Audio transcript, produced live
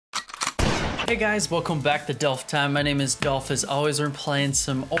Hey guys, welcome back to Delph Time. My name is Delph. As always, we're playing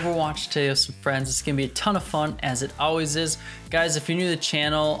some Overwatch today with some friends. It's gonna be a ton of fun, as it always is. Guys, if you're new to the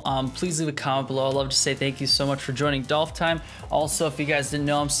channel, please leave a comment below. I'd love to say thank you so much for joining Delph Time. Also, if you guys didn't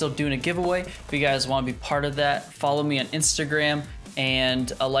know, I'm still doing a giveaway. If you guys want to be part of that, follow me on Instagram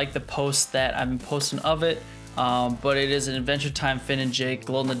and like the post that I've been posting of it. But it is an Adventure Time Finn and Jake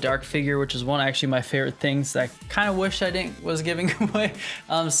glow-in-the-dark figure, which is one actually my favorite things that I kind of wish I was giving away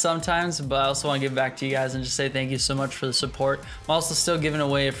sometimes, but I also want to give back to you guys and just say thank you so much for the support. I'm also still giving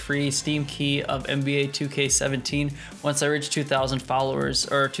away a free Steam key of NBA 2K17 once I reach 2,000 followers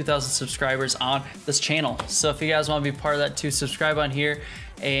or 2,000 subscribers on this channel. So if you guys want to be part of that too, subscribe on here.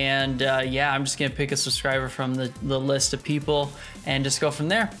 And yeah, I'm just gonna pick a subscriber from the list of people and just go from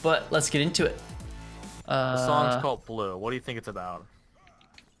there. But let's get into it. The song's called Blue. What do you think it's about?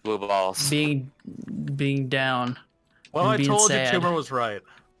 Blue balls. Being down. Well, I told sad. you Tumor was right.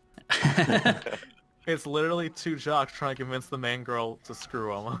 It's literally two jocks trying to convince the main girl to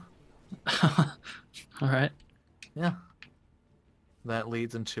screw him. Alright. Yeah. That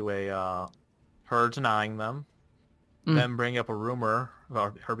leads into a her denying them, then bringing up a rumor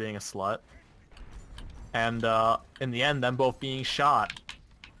about her being a slut, and in the end, them both being shot.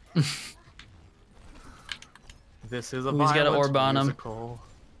 This is a He's got an orb on him. musical.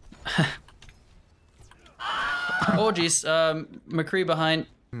 Oh jeez, McCree behind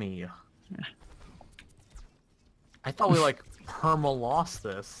Me. I thought we like perma lost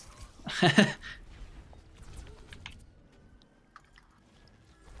this.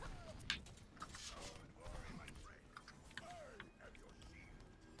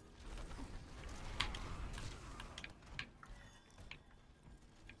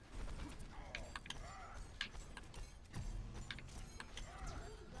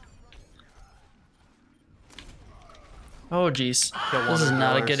 Oh jeez, this is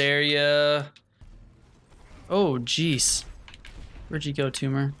not a good area. Oh jeez, where'd you go,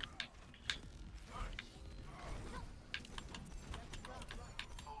 Tumor?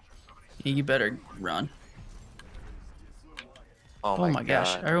 Yeah, you better run. Oh my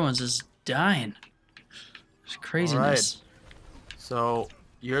gosh, everyone's just dying. It's craziness. Right. So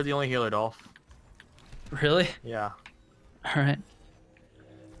you're the only healer, Dolph. Really? Yeah. All right.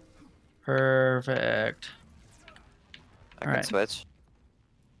 Perfect. I can switch.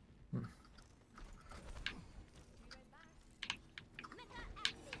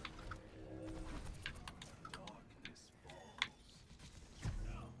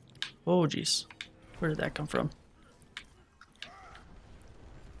 Oh jeez, where did that come from?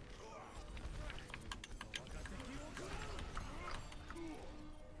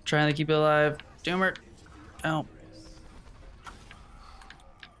 Trying to keep it alive. Tumor. Oh.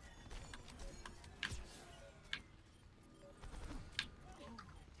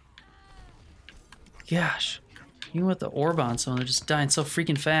 Gosh, even with the orb on someone, they're just dying so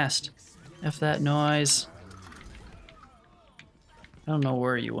freaking fast. F that noise. I don't know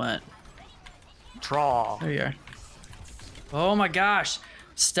where you went. Draw. There you are. Oh my gosh.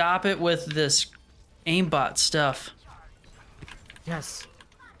 Stop it with this aimbot stuff. Yes.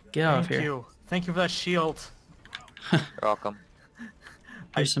 Get out of here. Thank you. Thank you for that shield. You're welcome.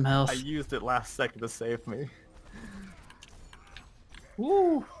 Here's some health. I used it last second to save me.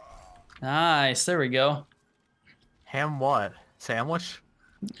 Woo. Nice. There we go. Ham what? Sandwich?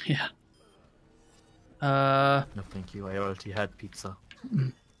 Yeah. No, thank you. I already had pizza.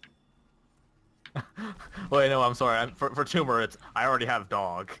 Wait, no, I'm sorry. For Tumor, it's I already have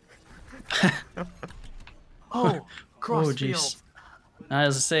dog. Oh, cross Oh, field. jeez.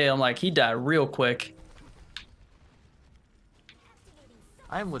 As I say, I'm like, he died real quick.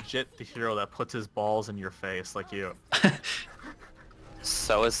 I'm legit the hero that puts his balls in your face, like you.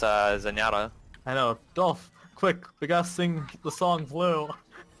 So is Zenyatta. I know. Dolph, quick, we gotta sing the song Blue.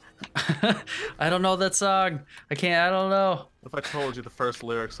 I don't know that song. I don't know. If I told you the first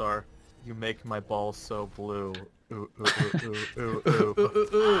lyrics are, "You make my balls so blue." Ooh, ooh, ooh, ooh, ooh,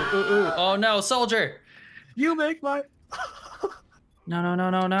 ooh. Oh no, soldier! You make my... No, no,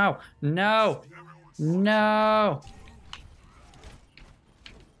 no, no, no. No! No!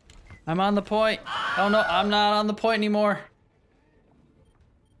 I'm on the point. Oh no, I'm not on the point anymore.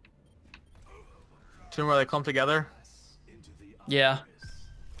 Tumor, they clump together? Yeah.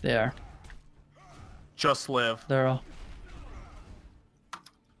 They are. Just live. They're all...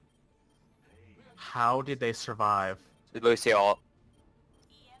 How did they survive? Lucio.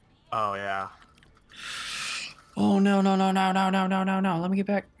 Oh, yeah. Oh no, no, no, no, no, no, no, no, no. Let me get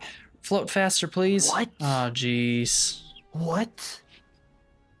back. Float faster, please. What? Oh, jeez. What?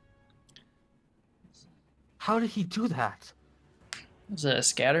 How did he do that? Is it a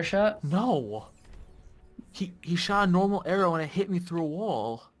scatter shot? No. He shot a normal arrow and it hit me through a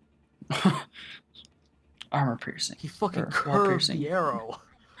wall. Armor piercing. He fucking Or wall curved piercing. the arrow.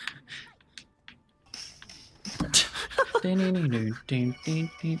 Take on me, take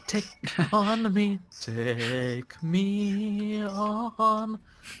me on, take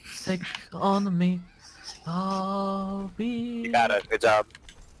on me, I'll be... You got it. Good job.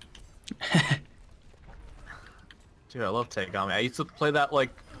 Dude, I love Take On Me. I used to play that like...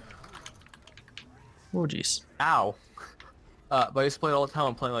 Oh, jeez. Ow. But I used to play it all the time.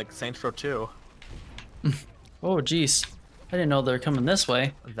 I'm playing like Saints Row 2. Oh, jeez. I didn't know they were coming this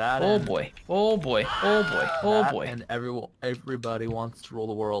way. That Oh and, boy. Oh boy. Oh boy. Oh that boy. And everybody wants to rule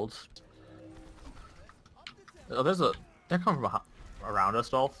the world. Oh, they're coming from around us,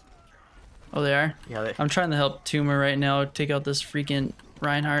 Dolph. Oh, they are? Yeah, I'm trying to help Tumor right now take out this freaking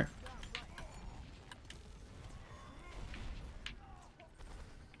Reinhardt.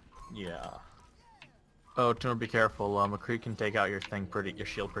 Yeah. Oh, Tumor, be careful. McCree can take out your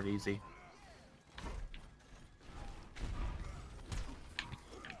shield pretty easy.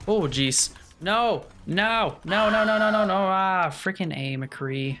 Oh, jeez. No! No! No, no, no, no, no, no! Ah, freaking A,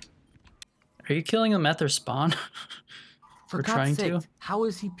 McCree. Are you killing them at their spawn? For We're God's trying sake, to? how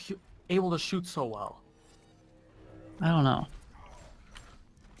is he able to shoot so well? I don't know.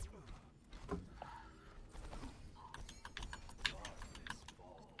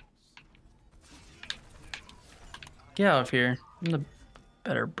 Get out of here. I'm the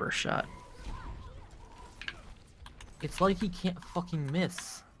better burst shot. It's like he can't fucking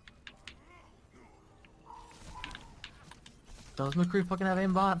miss. Does McCree fucking have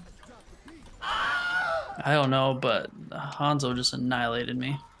aimbot? I don't know, but Hanzo just annihilated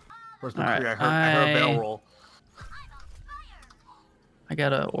me. Where's All McCree? right, I heard a barrel roll. I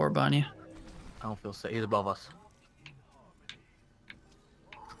got a orb on you. I don't feel safe. He's above us.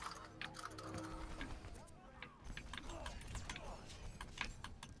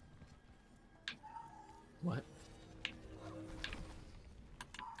 What?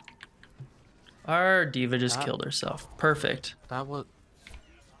 Our D.Va just killed herself. Perfect. That was...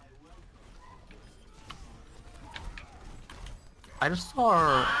 I just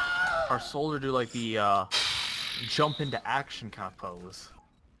saw our soldier do like the jump into action kind of pose.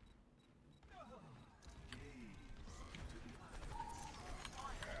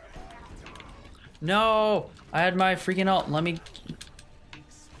 No! I had my freaking ult. Let me...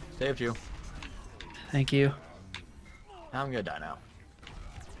 Saved you. Thank you. Now I'm gonna die now.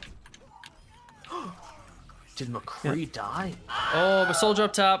 Did McCree die? Oh, the soldier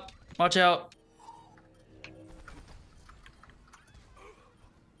up top. Watch out.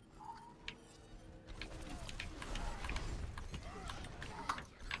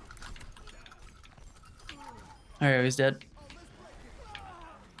 Alright, he's dead.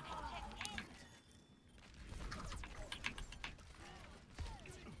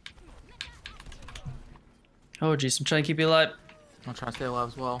 Oh jeez, I'm trying to keep you alive. I'm trying to stay alive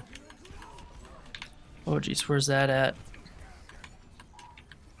as well. Oh jeez, where's that at?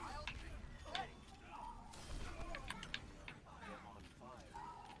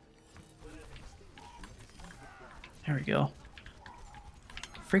 There we go.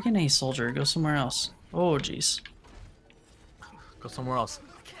 Freaking A soldier, go somewhere else. Oh jeez. Go somewhere else.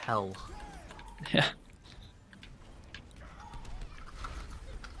 Like hell. Yeah.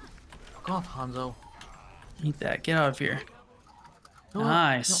 Fuck off, Hanzo. Eat that. Get out of here. No,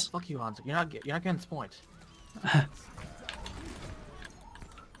 Nice. No, fuck you, Hanzo. You're not getting this point.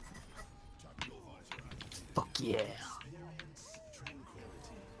 Fuck yeah.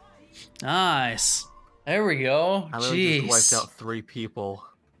 Nice. There we go. I literally just Jeez. wiped out 3 people.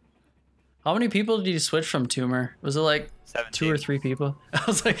 How many people did you switch from Tumor? Was it like 17. 2 or 3 people? I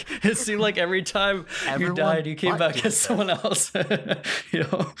was like, it seemed like every time you Everyone died, you came but back as someone else. You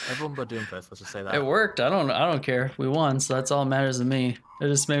know, Everyone but Doomfist, let's just say that. it worked. I don't care. We won, so that's all that matters to me. It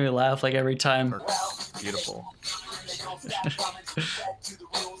just made me laugh like every time. Beautiful.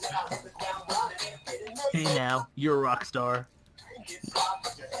 Hey now, you're a rock star.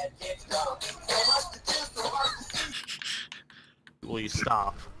 Will you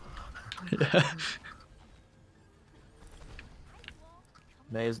stop? Yeah.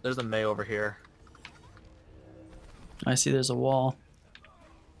 There's a May over here. I see there's a wall.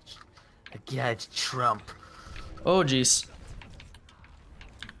 Yeah, it's Trump. Oh, jeez.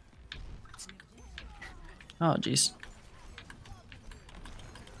 Oh, jeez.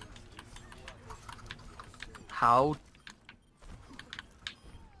 How?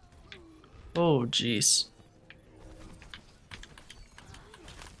 Oh, jeez.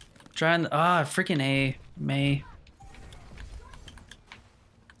 Trying freaking A May.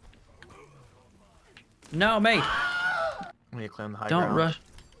 No, mate. We need to claim the high Don't ground. rush.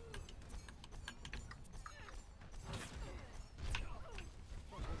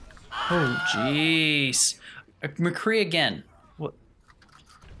 Oh, jeez. McCree again. What?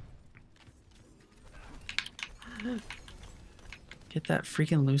 Get that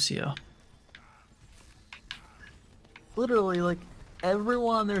freaking Lucio. Literally, like,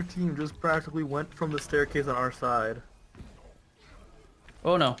 everyone on their team just practically went from the staircase on our side.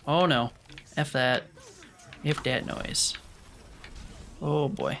 Oh no, oh no. F that. F that noise. Oh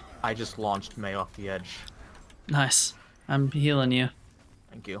boy. I just launched May off the edge. Nice. I'm healing you.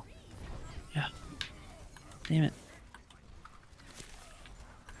 Thank you. Yeah. Damn it.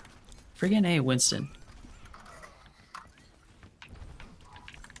 Friggin' A, Winston.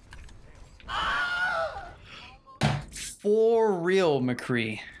 For real,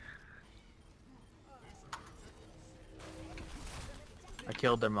 McCree. I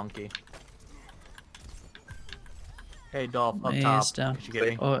killed their monkey. Hey, Dolph, up May's top. down. Did you get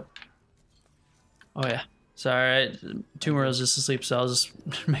me? Oh yeah. Sorry, Tumor was just asleep, so I was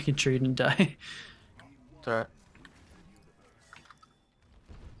just making sure you didn't die. It's alright.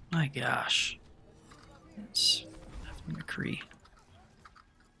 My gosh. It's McCree.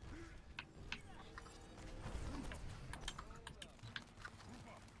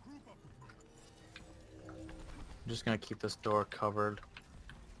 I'm just gonna keep this door covered.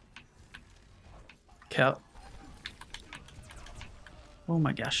 Cap. Oh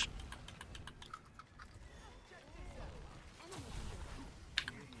my gosh.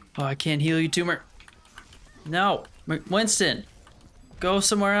 Oh, I can't heal you, Tumor. No, Winston, go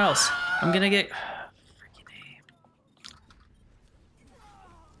somewhere else. I'm gonna get. Freaking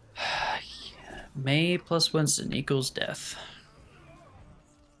A. May plus Winston equals death.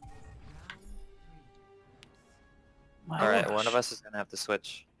 My Alright, gosh. one of us is gonna have to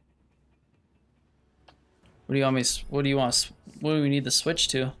switch. What do you want me? What do you want? What do we need the switch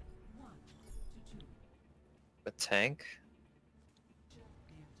to? A tank?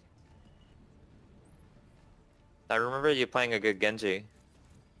 I remember you playing a good Genji.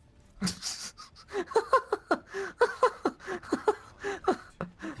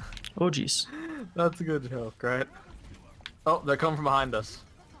 Oh jeez. That's a good joke, right? Oh, they're coming from behind us.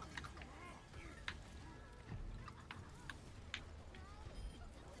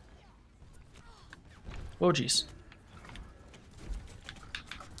 Oh jeez.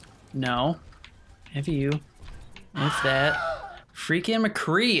 No. If you. If that. Freaking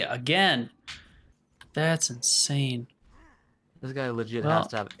McCree again. That's insane. This guy legit Well- has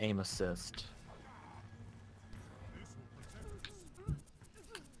to have aim assist.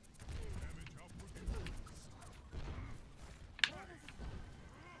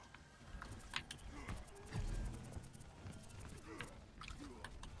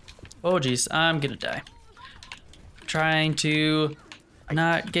 Oh jeez, I'm gonna die. Trying to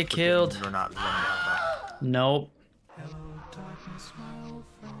not get killed. We're not Zenyatta. Nope.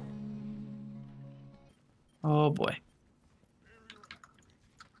 Oh boy.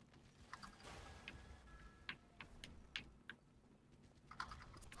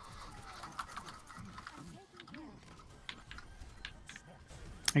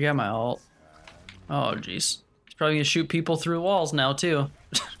 I got my ult. Oh jeez. He's probably gonna shoot people through walls now too.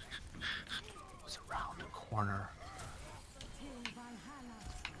 It's around the corner.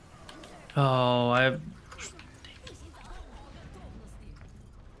 Oh,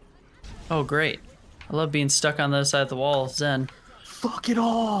 Oh, great. I love being stuck on the other side of the wall, Zen. Fuck it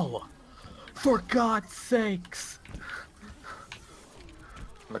all! For God's sakes!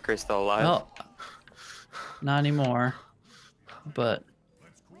 McCree's still alive. Well, not anymore. But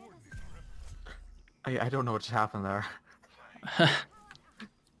I don't know what just happened there.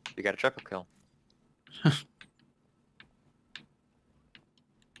 You got a triple kill.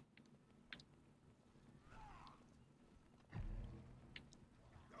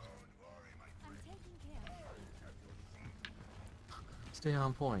 Stay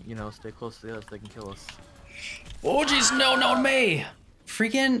on point, you know, stay close to the others, they can kill us. oh jeez, no, me.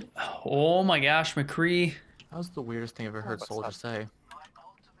 Freaking, oh my gosh, McCree. That was the weirdest thing I've ever heard what's Soldier up? say.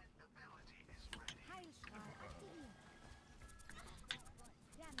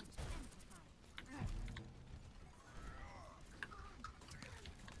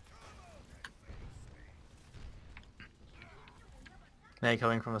 Nay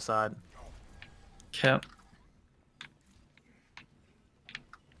coming from the side. Cap.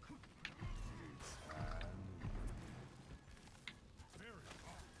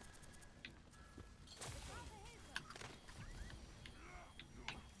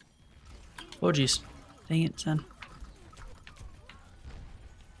 Oh jeez. Dang it, son.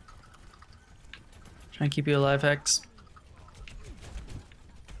 Trying to keep you alive, Hex.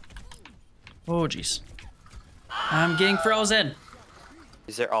 Oh, jeez. I'm getting frozen.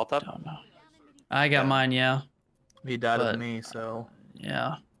 Is there alt up? Don't know. I got mine, yeah. He died But- with me, so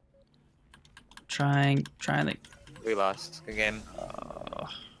Yeah. Trying to... We lost. Good game.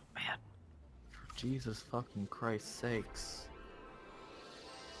 Man. Jesus fucking Christ sakes.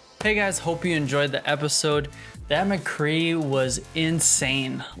 Hey guys, hope you enjoyed the episode. That McCree was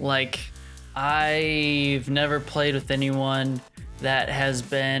insane. Like, I've never played with anyone that has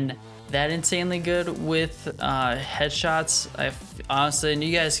been that insanely good with headshots. Honestly, and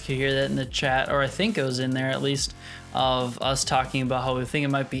you guys could hear that in the chat, or I think it was in there at least, of us talking about how we think it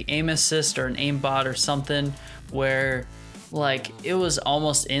might be aim assist or an aimbot or something, where like it was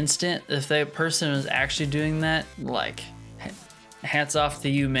almost instant. If that person was actually doing that, like hats off to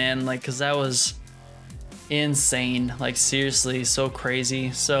you, man, like, because that was insane, like seriously so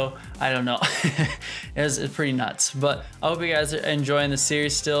crazy. So I don't know. it's pretty nuts, but I hope you guys are enjoying the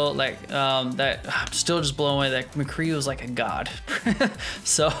series still. Like that I'm still just blown away that McCree was like a god.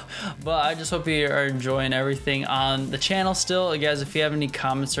 So but I just hope you are enjoying everything on the channel still. Guys, if you have any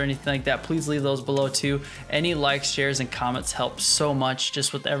comments or anything like that, please leave those below too. Any likes, shares, and comments help so much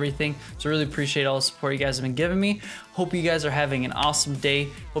just with everything, so really appreciate all the support you guys have been giving me. Hope you guys are having an awesome day.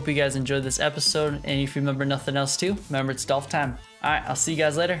 Hope you guys enjoyed this episode, and if you remember nothing else too, remember it's Dolph time. All right, I'll see you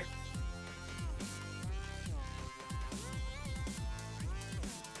guys later.